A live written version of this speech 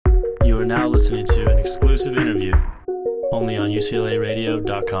are now listening to an exclusive interview only on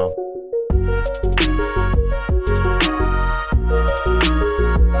UCLAradio.com.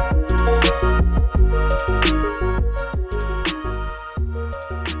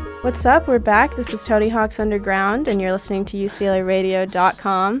 What's up? We're back. This is Tony Hawk's Underground, and you're listening to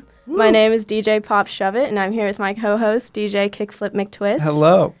UCLAradio.com. My name is DJ Pop Shovit, and I'm here with my co-host, DJ Kickflip McTwist.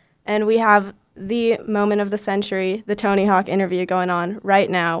 Hello. And we have the moment of the century, the Tony Hawk interview going on right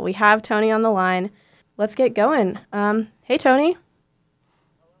now. We have Tony on the line. Let's get going. Hey, Tony.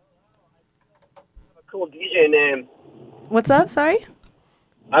 A cool DJ name. What's up? Sorry?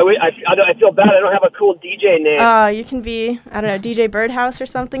 I feel bad. I don't have a cool DJ name. You can be, I don't know, DJ Birdhouse or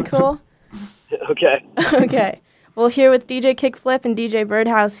something cool. Okay. Okay. Well, here with DJ Kickflip and DJ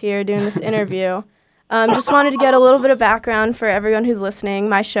Birdhouse here doing this interview. Just wanted to get a little bit of background for everyone who's listening.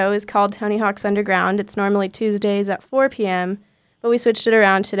 My show is called Tony Hawk's Underground. It's normally Tuesdays at 4 p.m., but we switched it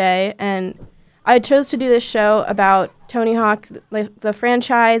around today. And I chose to do this show about Tony Hawk, the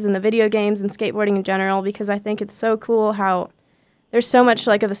franchise and the video games and skateboarding in general, because I think it's so cool how there's so much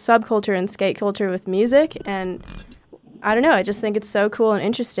like of a subculture in skate culture with music. And I don't know, I just think it's so cool and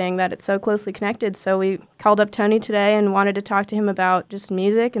interesting that it's so closely connected. So we called up Tony today and wanted to talk to him about just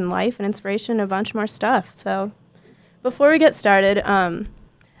music and life and inspiration and a bunch more stuff. So before we get started,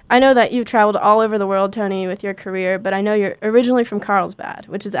 I know that you've traveled all over the world, Tony, with your career, but I know you're originally from Carlsbad,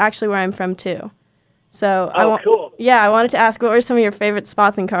 which is actually where I'm from too. So cool. Yeah, I wanted to ask, what were some of your favorite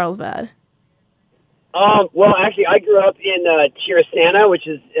spots in Carlsbad? Well, actually, I grew up in Tirasana, which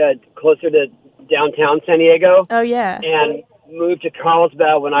is closer to downtown San Diego. Oh, yeah. And moved to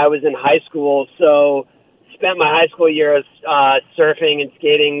Carlsbad when I was in high school. So spent my high school years surfing and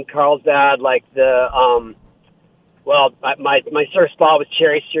skating Carlsbad. Like my surf spot was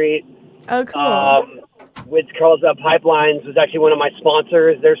Cherry Street. Oh, cool. With Carlsbad Pipelines was actually one of my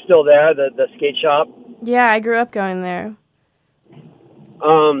sponsors. They're still there, the skate shop. Yeah, I grew up going there.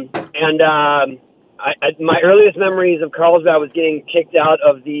 My earliest memories of Carlsbad was getting kicked out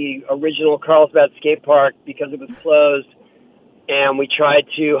of the original Carlsbad skate park because it was closed, and we tried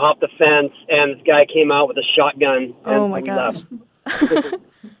to hop the fence, and this guy came out with a shotgun. Oh my gosh.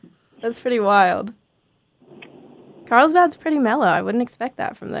 That's pretty wild. Carlsbad's pretty mellow. I wouldn't expect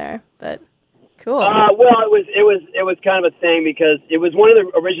that from there, but cool. Well, it was kind of a thing because it was one of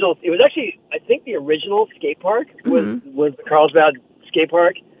the original. It was actually, I think, the original skate park was the Carlsbad skate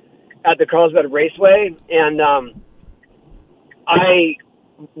park at the Carlsbad Raceway, and I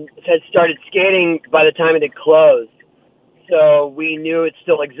had started skating by the time it had closed, so we knew it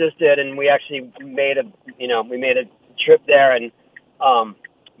still existed, and we actually made a trip there, and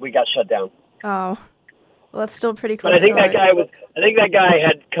we got shut down. Oh, well, that's still pretty cool. But I think that guy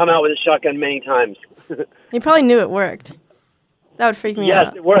had come out with a shotgun many times. He probably knew it worked. That would freak me out.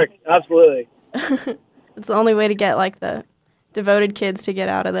 Yes, it worked. Absolutely. It's the only way to get like the devoted kids to get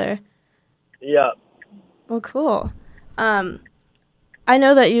out of there. Yeah. Well, cool. I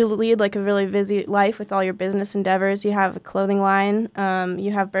know that you lead like a really busy life with all your business endeavors. You have a clothing line.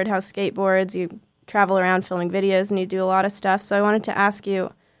 You have Birdhouse skateboards. You travel around filming videos, and you do a lot of stuff. So I wanted to ask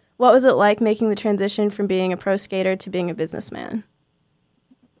you, what was it like making the transition from being a pro skater to being a businessman?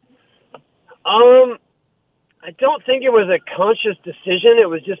 I don't think it was a conscious decision. It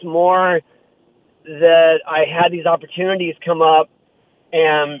was just more that I had these opportunities come up,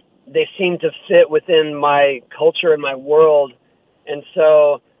 and they seemed to fit within my culture and my world. And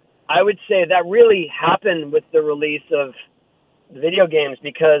so I would say that really happened with the release of the video games,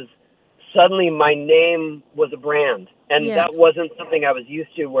 because suddenly my name was a brand. And that wasn't something I was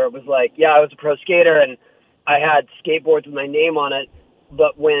used to, where it was like, yeah, I was a pro skater and I had skateboards with my name on it.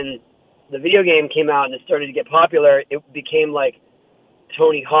 But when the video game came out and it started to get popular, it became like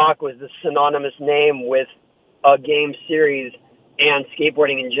Tony Hawk was the synonymous name with a game series and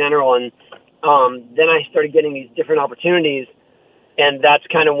skateboarding in general. And then I started getting these different opportunities, and that's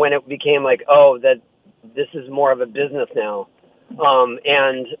kind of when it became like, oh, that this is more of a business now.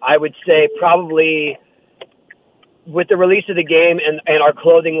 And I would say probably with the release of the game and our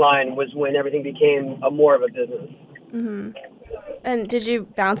clothing line was when everything became more of a business. Mm-hmm. And did you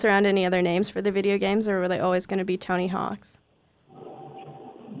bounce around any other names for the video games, or were they always going to be Tony Hawk's?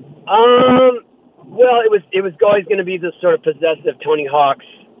 Well, it was always going to be this sort of possessive Tony Hawk's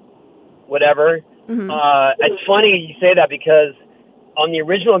whatever. Mm-hmm. It's funny you say that, because on the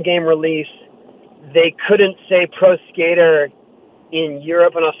original game release, they couldn't say pro skater in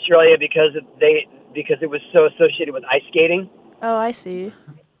Europe and Australia because it was so associated with ice skating. Oh, I see.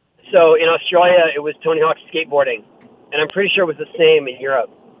 So in Australia, it was Tony Hawk's skateboarding, and I'm pretty sure it was the same in Europe.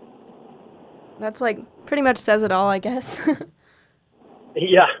 That's like pretty much says it all, I guess.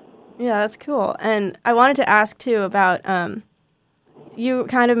 Yeah. Yeah, that's cool. And I wanted to ask, too, about you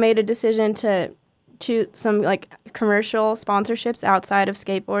kind of made a decision to choose some, like, commercial sponsorships outside of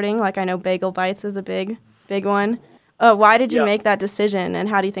skateboarding. Like, I know Bagel Bites is a big one. Why did you make that decision, and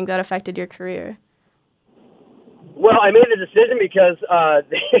how do you think that affected your career? Well, I made the decision because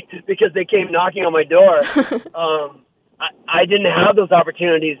because they came knocking on my door. I didn't have those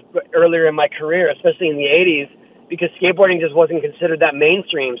opportunities earlier in my career, especially in the 80s, because skateboarding just wasn't considered that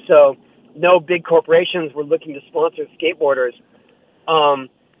mainstream. So no big corporations were looking to sponsor skateboarders.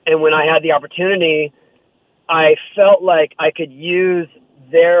 And when I had the opportunity, I felt like I could use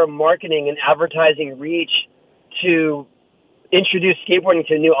their marketing and advertising reach to introduce skateboarding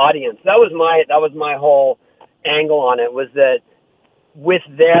to a new audience. That was my whole angle on it, was that with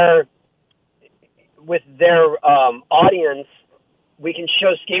their audience, we can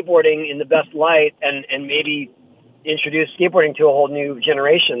show skateboarding in the best light and maybe introduce skateboarding to a whole new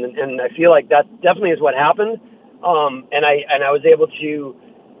generation. And I feel like that definitely is what happened. And I was able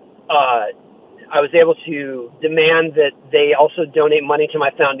to demand that they also donate money to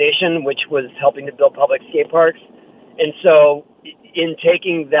my foundation, which was helping to build public skate parks. And so in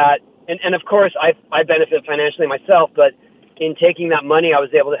taking that, and of course I benefit financially myself, but in taking that money, I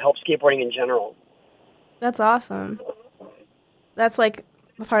was able to help skateboarding in general. That's awesome. That's like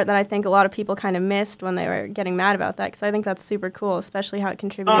the part that I think a lot of people kind of missed when they were getting mad about that, because I think that's super cool, especially how it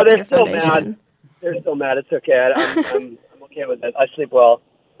contributed to your foundation. Mad. They're still mad. It's okay. I'm okay with it. I sleep well.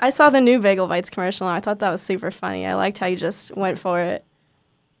 I saw the new Bagel Bites commercial, and I thought that was super funny. I liked how you just went for it.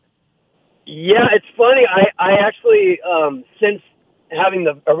 Yeah, it's funny. I actually, since having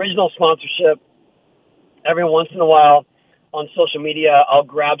the original sponsorship, every once in a while on social media, I'll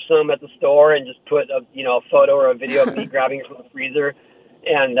grab some at the store and just put a photo or a video of me grabbing it from the freezer.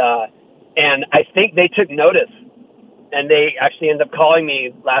 And I think they took notice, and they actually ended up calling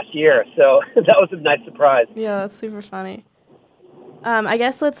me last year. So that was a nice surprise. Yeah, that's super funny. I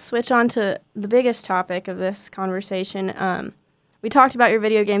guess let's switch on to the biggest topic of this conversation. We talked about your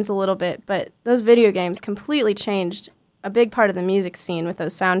video games a little bit, but those video games completely changed a big part of the music scene with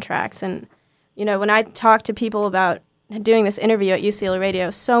those soundtracks. And, when I talk to people about doing this interview at UCLA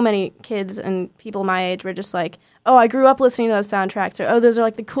Radio, so many kids and people my age were just like, oh, I grew up listening to those soundtracks, or, oh, those are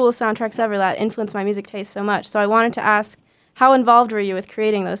like the coolest soundtracks ever that influenced my music taste so much. So I wanted to ask, how involved were you with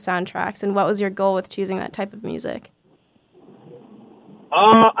creating those soundtracks, and what was your goal with choosing that type of music?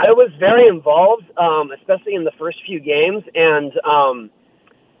 I was very involved, especially in the first few games, and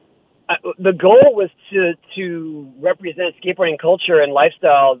the goal was to represent skateboarding culture and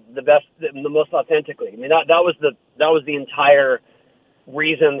lifestyle the most authentically. I mean, that was the entire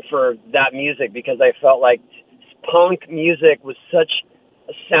reason for that music, because I felt like punk music was such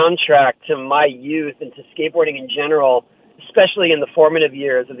a soundtrack to my youth and to skateboarding in general, especially in the formative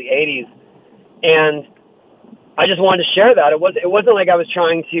years of the 80s, and I just wanted to share that. It wasn't like I was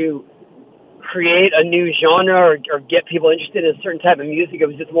trying to create a new genre or get people interested in a certain type of music. It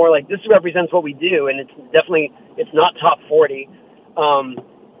was just more like, this represents what we do, and it's not top 40, and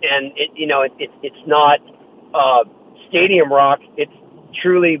it's not stadium rock. It's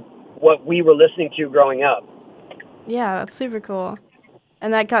truly what we were listening to growing up. Yeah, that's super cool,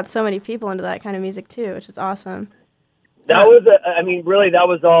 and that got so many people into that kind of music too, which is awesome. That was really, that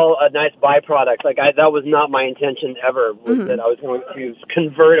was all a nice byproduct. Like, that was not my intention ever, was that I was going to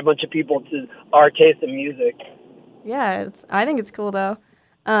convert a bunch of people to our taste in music. Yeah, I think it's cool, though.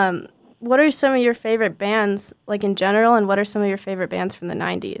 What are some of your favorite bands, like, in general, and what are some of your favorite bands from the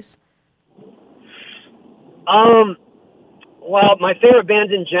 90s? Well, my favorite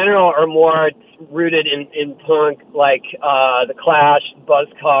bands in general are more rooted in punk, like The Clash,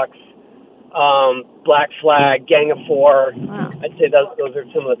 Buzzcocks, Black Flag, Gang of Four. Wow. I'd say those are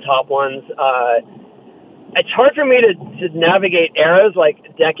some of the top ones. It's hard for me to navigate eras,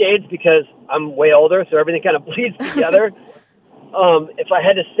 like decades, because I'm way older, so everything kind of bleeds together. If I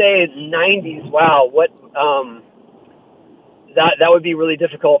had to say 90s, wow, what that would be really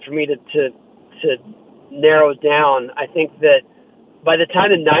difficult for me to narrow down. I think that by the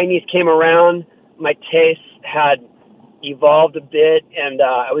time the 90s came around, my tastes had evolved a bit, and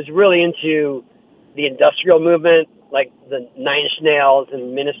I was really into the industrial movement, like the Nine Inch Nails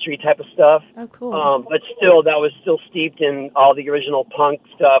and Ministry type of stuff. Oh, cool. But still, that was still steeped in all the original punk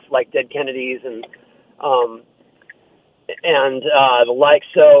stuff, like Dead Kennedys and the like.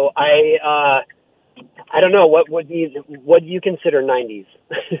 So I don't know, what do you consider 90s?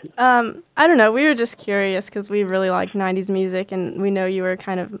 I don't know. We were just curious because we really like 90s music, and we know you were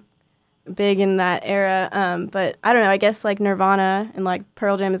kind of big in that era. But I don't know. I guess like Nirvana and like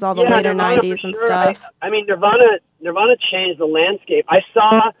Pearl Jam is all the later Nirvana 90s and sure. stuff. I mean, Nirvana changed the landscape. I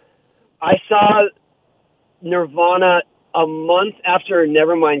saw I saw Nirvana a month after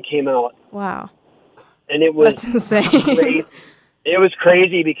Nevermind came out, Wow. and it was That's insane. crazy. It was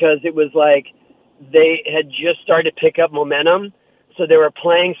crazy because it was like they had just started to pick up momentum, so they were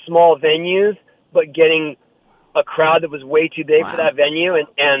playing small venues, but getting a crowd that was way too big for that venue,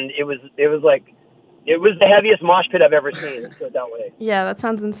 and it was like it was the heaviest mosh pit I've ever seen. Let's put it that way. Yeah, that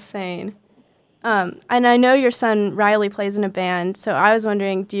sounds insane. And I know your son Riley plays in a band, so I was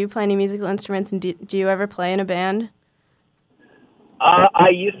wondering, do you play any musical instruments, and do you ever play in a band? I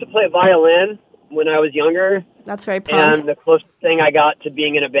used to play violin when I was younger. That's very punk. And the closest thing I got to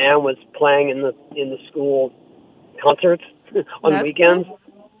being in a band was playing in the school concerts on weekends. Cool.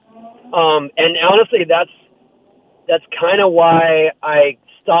 And honestly, that's kind of why I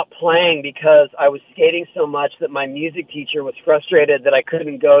stopped playing, because I was skating so much that my music teacher was frustrated that I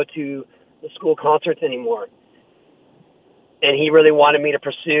couldn't go to the school concerts anymore. And he really wanted me to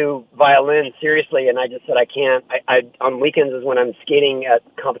pursue violin seriously, and I just said I can't. I on weekends is when I'm skating at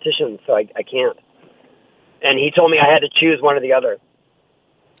competitions, so I can't. And he told me I had to choose one or the other.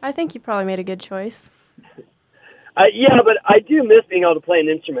 I think you probably made a good choice. Yeah, but I do miss being able to play an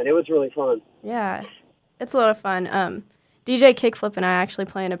instrument. It was really fun. Yeah, it's a lot of fun. DJ Kickflip and I actually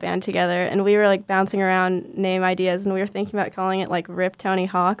play in a band together, and we were like bouncing around name ideas, and we were thinking about calling it like Rip Tony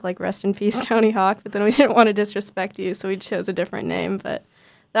Hawk, like rest in peace Tony Hawk, but then we didn't want to disrespect you, so we chose a different name, but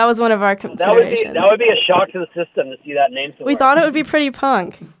that was one of our considerations. That would be a shock to the system to see that name somewhere. We thought it would be pretty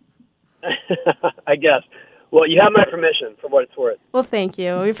punk. I guess. Well, you have my permission for what it's worth. Well, thank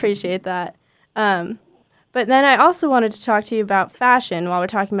you. We appreciate that. But then I also wanted to talk to you about fashion while we're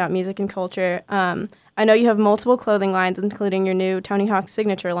talking about music and culture. I know you have multiple clothing lines, including your new Tony Hawk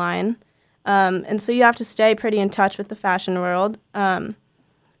signature line. And so you have to stay pretty in touch with the fashion world.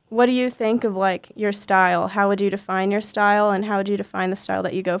 What do you think of, like, your style? How would you define your style, and how would you define the style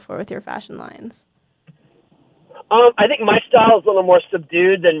that you go for with your fashion lines? I think my style is a little more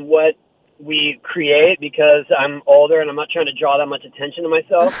subdued than what we create, because I'm older and I'm not trying to draw that much attention to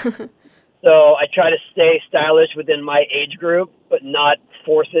myself. So I try to stay stylish within my age group, but not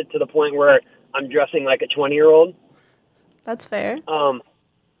force it to the point where I'm dressing like a 20-year-old. That's fair.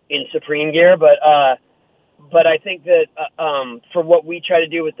 In Supreme gear, but I think that for what we try to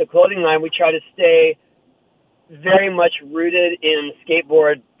do with the clothing line, we try to stay very much rooted in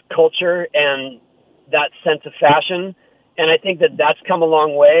skateboard culture and that sense of fashion. And I think that that's come a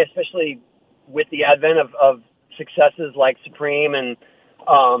long way, especially with the advent of successes like Supreme and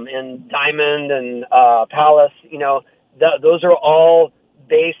Diamond and Palace. You know, those are all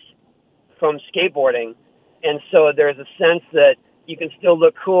based from skateboarding. And so there's a sense that you can still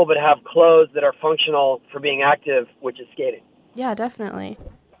look cool but have clothes that are functional for being active, which is skating. Yeah, definitely.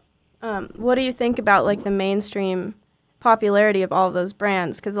 What do you think about, like, the mainstream popularity of all of those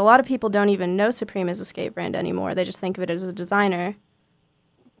brands? Because a lot of people don't even know Supreme is a skate brand anymore. They just think of it as a designer.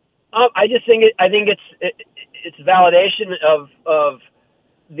 I just think it's validation of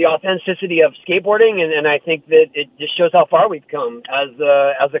the authenticity of skateboarding, and I think that it just shows how far we've come as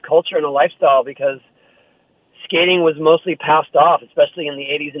a culture and a lifestyle, because skating was mostly passed off, especially in the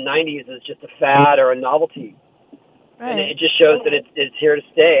 80s and 90s, as just a fad or a novelty. Right. And it just shows that it's here to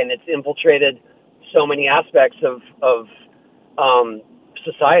stay, and it's infiltrated so many aspects of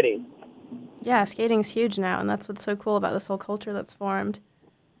society. Yeah, skating's huge now, and that's what's so cool about this whole culture that's formed.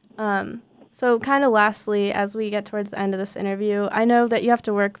 So kind of lastly, as we get towards the end of this interview, I know that you have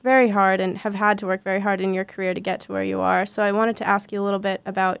to work very hard and have had to work very hard in your career to get to where you are. So I wanted to ask you a little bit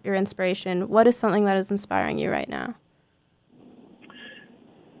about your inspiration. What is something that is inspiring you right now?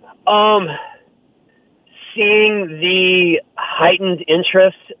 Seeing the heightened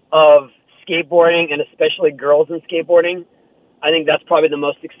interest of skateboarding, and especially girls in skateboarding. I think that's probably the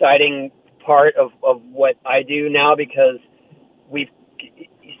most exciting part of what I do now, because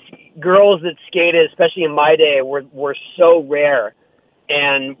girls that skated, especially in my day, were so rare,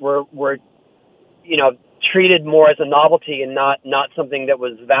 and were treated more as a novelty and not something that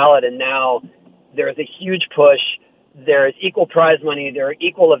was valid. And now there's a huge push. There's equal prize money. There are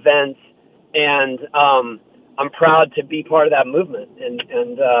equal events, and I'm proud to be part of that movement.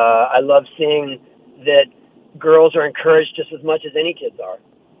 And I love seeing that girls are encouraged just as much as any kids are.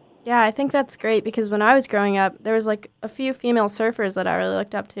 Yeah, I think that's great, because when I was growing up, there was like a few female surfers that I really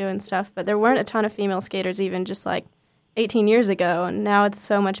looked up to and stuff, but there weren't a ton of female skaters even just like 18 years ago, and now it's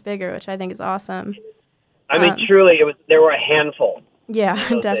so much bigger, which I think is awesome. I mean, truly, there were a handful. Yeah,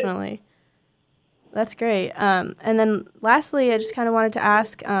 definitely. That's great. And then lastly, I just kind of wanted to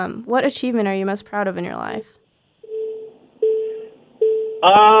ask, what achievement are you most proud of in your life?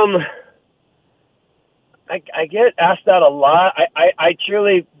 I get asked that a lot. I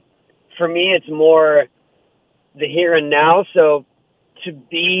truly for me, it's more the here and now. So to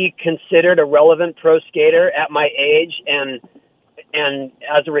be considered a relevant pro skater at my age and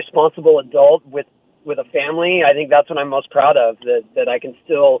as a responsible adult with a family, I think that's what I'm most proud of, that I can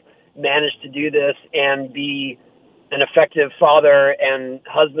still manage to do this and be an effective father and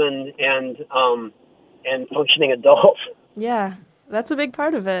husband and functioning adult. Yeah, that's a big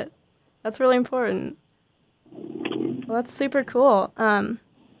part of it. That's really important. Well, that's super cool.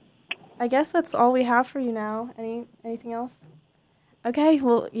 I guess that's all we have for you now. Anything else? Okay,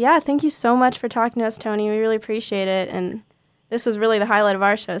 well, yeah, thank you so much for talking to us, Tony. We really appreciate it, and this was really the highlight of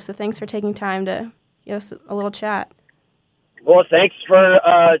our show, so thanks for taking time to give us a little chat. Well, thanks for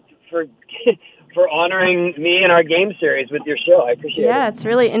honoring me and our game series with your show. I appreciate it. Yeah, it's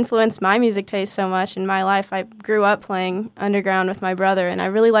really influenced my music taste so much in my life. I grew up playing underground with my brother, and I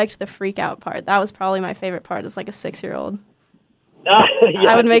really liked the freak out part. That was probably my favorite part as like a 6-year-old.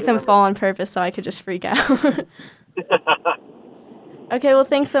 Yeah, I would make them fall on purpose so I could just freak out. Okay, well,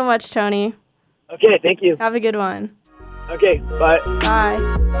 thanks so much, Tony. Okay, thank you. Have a good one. Okay, bye.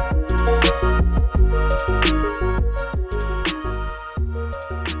 Bye.